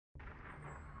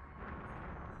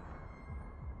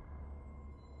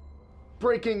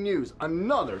Breaking news,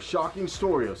 another shocking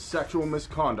story of sexual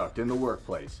misconduct in the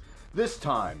workplace. This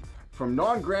time, from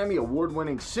non-Grammy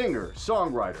award-winning singer,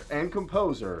 songwriter, and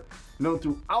composer, known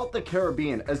throughout the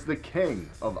Caribbean as the king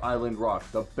of island rock,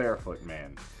 the Barefoot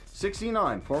Man.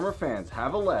 69 former fans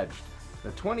have alleged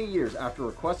that 20 years after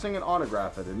requesting an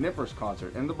autograph at a Nippers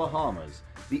concert in the Bahamas,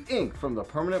 the ink from the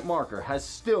permanent marker has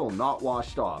still not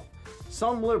washed off.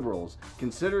 Some liberals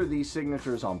consider these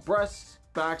signatures on breasts,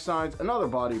 backsides, and other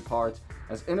body parts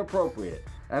as inappropriate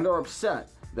and are upset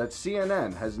that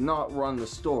CNN has not run the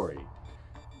story.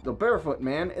 The Barefoot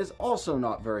Man is also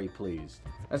not very pleased,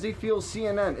 as he feels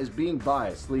CNN is being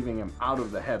biased, leaving him out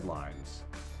of the headlines.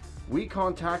 We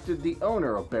contacted the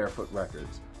owner of Barefoot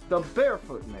Records, the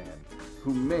Barefoot Man,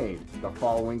 who made the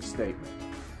following statement.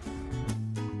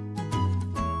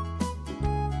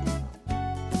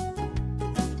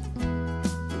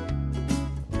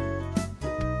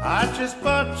 I just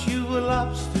bought you a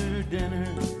lobster dinner,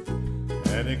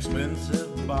 an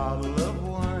expensive bottle of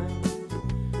wine.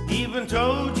 Even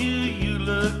told you you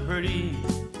look pretty,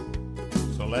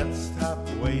 so let's stop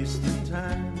wasting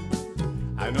time.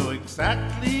 I know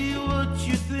exactly what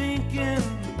you're thinking,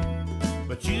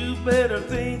 but you better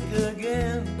think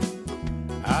again.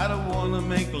 I don't wanna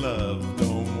make love,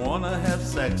 don't wanna have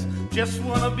sex, just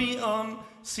wanna be on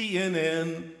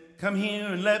CNN. Come here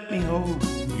and let me hold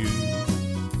you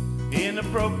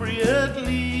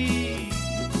inappropriately.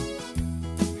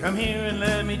 Come here and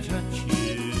let me touch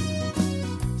you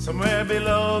somewhere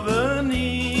below the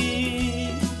knee.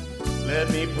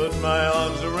 Let me put my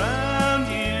arms around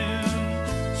you,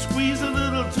 squeeze a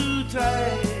little too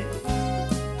tight.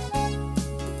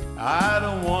 I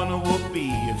don't want a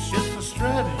whoopee, it's just a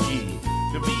strategy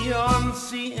to be on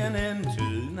CNN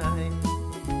tonight.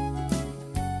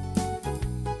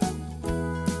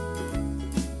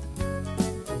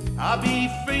 I'll be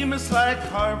famous like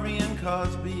Harvey and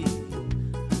Cosby.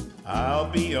 I'll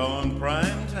be on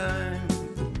prime time.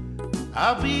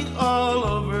 I'll be all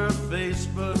over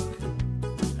Facebook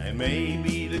and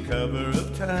maybe the cover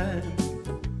of Time.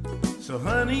 So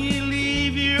honey,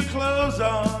 leave your clothes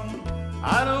on.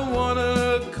 I don't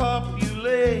wanna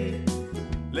copulate.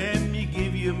 Let me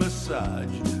give you a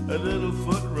massage, a little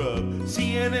foot rub.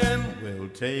 CNN will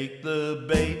take the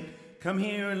bait. Come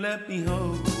here and let me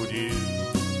hold you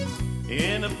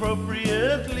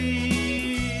inappropriately.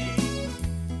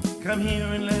 Come here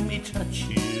and let me touch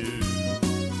you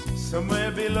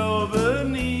somewhere below the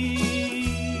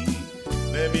knee.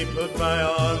 Let me put my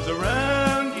arms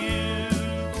around you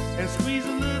and squeeze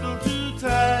a little too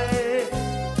tight.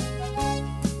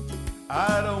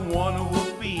 I don't want a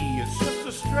whoopee, it's just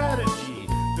a strategy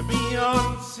to be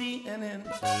on CNN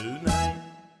tonight.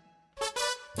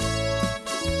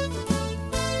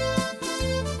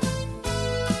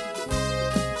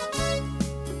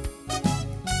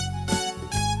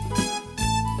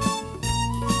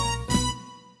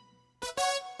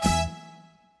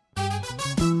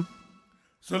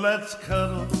 So let's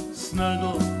cuddle,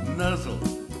 snuggle, nuzzle,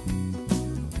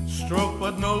 stroke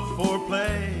but no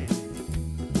foreplay,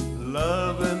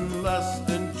 love and lust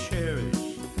and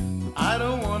cherish. I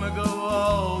don't wanna go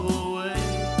all the way,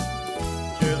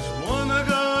 just wanna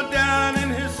go down in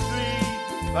history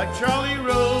like Charlie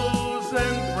Rose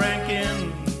and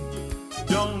Franken.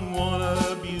 Don't wanna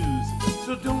abuse,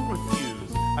 so don't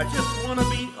refuse. I just wanna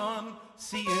be on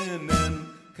CNN.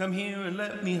 Come here and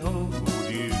let me hold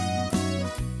you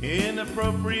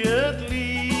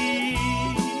inappropriately.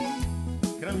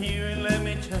 Come here and let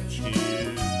me touch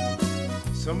you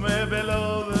somewhere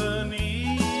below the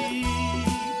knee.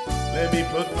 Let me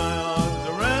put my arms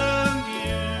around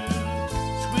you,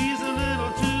 squeeze a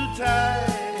little too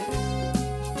tight.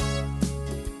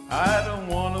 I don't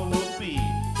want a whoopee,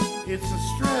 it's a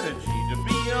strategy to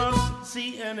be on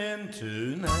CNN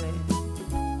tonight.